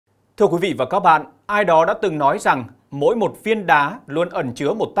Thưa quý vị và các bạn, ai đó đã từng nói rằng mỗi một viên đá luôn ẩn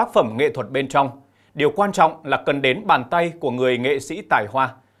chứa một tác phẩm nghệ thuật bên trong. Điều quan trọng là cần đến bàn tay của người nghệ sĩ tài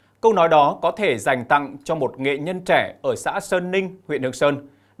hoa. Câu nói đó có thể dành tặng cho một nghệ nhân trẻ ở xã Sơn Ninh, huyện Hương Sơn.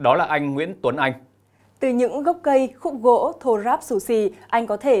 Đó là anh Nguyễn Tuấn Anh. Từ những gốc cây, khúc gỗ, thô ráp xù xì, anh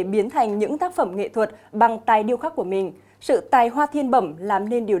có thể biến thành những tác phẩm nghệ thuật bằng tài điêu khắc của mình. Sự tài hoa thiên bẩm làm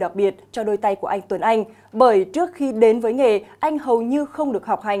nên điều đặc biệt cho đôi tay của anh Tuấn Anh, bởi trước khi đến với nghề, anh hầu như không được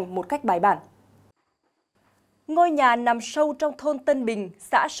học hành một cách bài bản. Ngôi nhà nằm sâu trong thôn Tân Bình,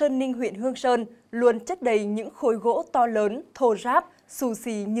 xã Sơn Ninh, huyện Hương Sơn, luôn chất đầy những khối gỗ to lớn, thô ráp, xù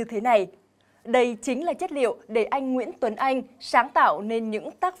xì như thế này. Đây chính là chất liệu để anh Nguyễn Tuấn Anh sáng tạo nên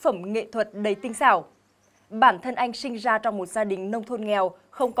những tác phẩm nghệ thuật đầy tinh xảo. Bản thân anh sinh ra trong một gia đình nông thôn nghèo,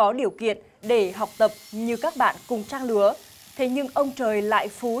 không có điều kiện để học tập như các bạn cùng trang lứa. Thế nhưng ông trời lại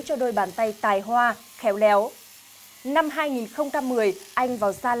phú cho đôi bàn tay tài hoa, khéo léo. Năm 2010, anh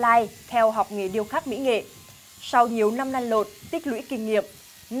vào Gia Lai theo học nghề điêu khắc mỹ nghệ. Sau nhiều năm lăn lộn, tích lũy kinh nghiệm,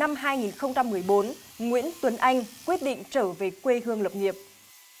 năm 2014, Nguyễn Tuấn Anh quyết định trở về quê hương lập nghiệp.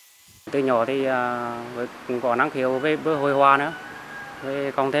 Từ nhỏ thì cũng có năng khiếu về hội họa nữa.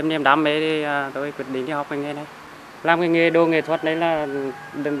 Còn thêm niềm đam mê thì tôi quyết định đi học cái nghề này. Làm cái nghề đồ nghệ thuật này là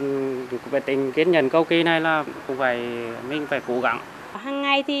về tình kiên nhẫn cầu kỳ này là mình phải cố gắng. Hàng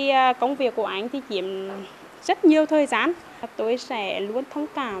ngày thì công việc của anh thì chiếm rất nhiều thời gian. Tôi sẽ luôn thông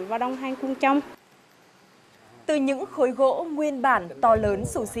cảm và đồng hành cùng chồng. Từ những khối gỗ nguyên bản to lớn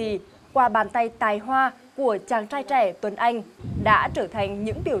xù xì, qua bàn tay tài hoa của chàng trai trẻ Tuấn Anh đã trở thành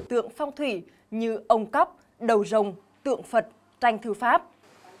những biểu tượng phong thủy như ông cóc, đầu rồng, tượng Phật, tranh thư pháp.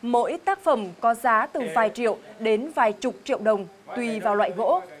 Mỗi tác phẩm có giá từ vài triệu đến vài chục triệu đồng tùy vào loại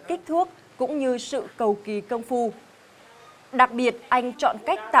gỗ, kích thước cũng như sự cầu kỳ công phu. Đặc biệt, anh chọn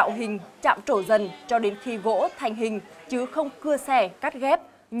cách tạo hình chạm trổ dần cho đến khi gỗ thành hình chứ không cưa xẻ, cắt ghép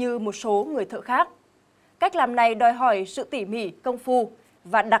như một số người thợ khác. Cách làm này đòi hỏi sự tỉ mỉ, công phu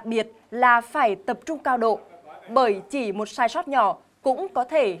và đặc biệt là phải tập trung cao độ, bởi chỉ một sai sót nhỏ cũng có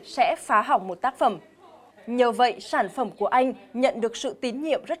thể sẽ phá hỏng một tác phẩm. Nhờ vậy, sản phẩm của anh nhận được sự tín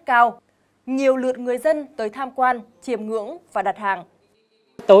nhiệm rất cao. Nhiều lượt người dân tới tham quan, chiêm ngưỡng và đặt hàng.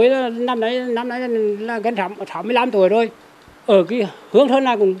 Tôi năm nay là gần 65 tuổi rồi. Ở cái Hương Sơn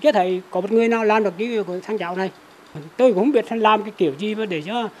này cũng chưa thấy có một người nào làm được cái thằng cháu này. Tôi cũng không biết làm cái kiểu gì mà để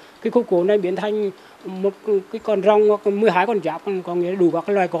cho cái khúc gỗ này biến thành một cái con rồng hoặc 12 con giáp, có nghĩa là đủ các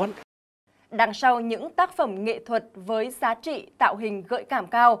loài con. Đằng sau những tác phẩm nghệ thuật với giá trị tạo hình gợi cảm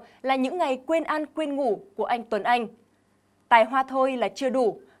cao là những ngày quên ăn quên ngủ của anh Tuấn Anh. Tài hoa thôi là chưa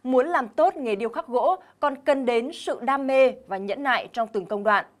đủ, muốn làm tốt nghề điêu khắc gỗ còn cần đến sự đam mê và nhẫn nại trong từng công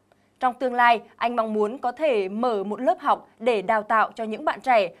đoạn. Trong tương lai, anh mong muốn có thể mở một lớp học để đào tạo cho những bạn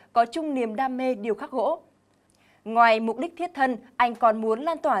trẻ có chung niềm đam mê điêu khắc gỗ. Ngoài mục đích thiết thân, anh còn muốn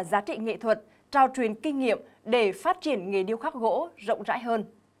lan tỏa giá trị nghệ thuật, trao truyền kinh nghiệm để phát triển nghề điêu khắc gỗ rộng rãi hơn.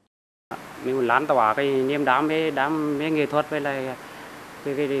 Mình muốn lan tỏa cái niềm đam mê nghệ thuật với lại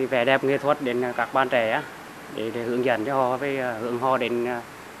cái vẻ đẹp nghệ thuật đến các bạn trẻ để hướng dẫn cho họ, với hướng họ đến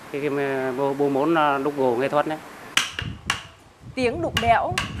cái bộ môn đúc gỗ nghệ thuật này. Tiếng đụng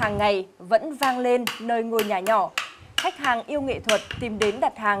đẽo hàng ngày vẫn vang lên nơi ngôi nhà nhỏ. Khách hàng yêu nghệ thuật tìm đến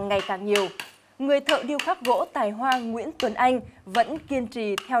đặt hàng ngày càng nhiều. Người thợ điêu khắc gỗ tài hoa Nguyễn Tuấn Anh vẫn kiên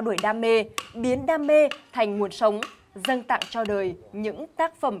trì theo đuổi đam mê, biến đam mê thành nguồn sống, dâng tặng cho đời những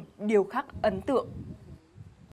tác phẩm điêu khắc ấn tượng.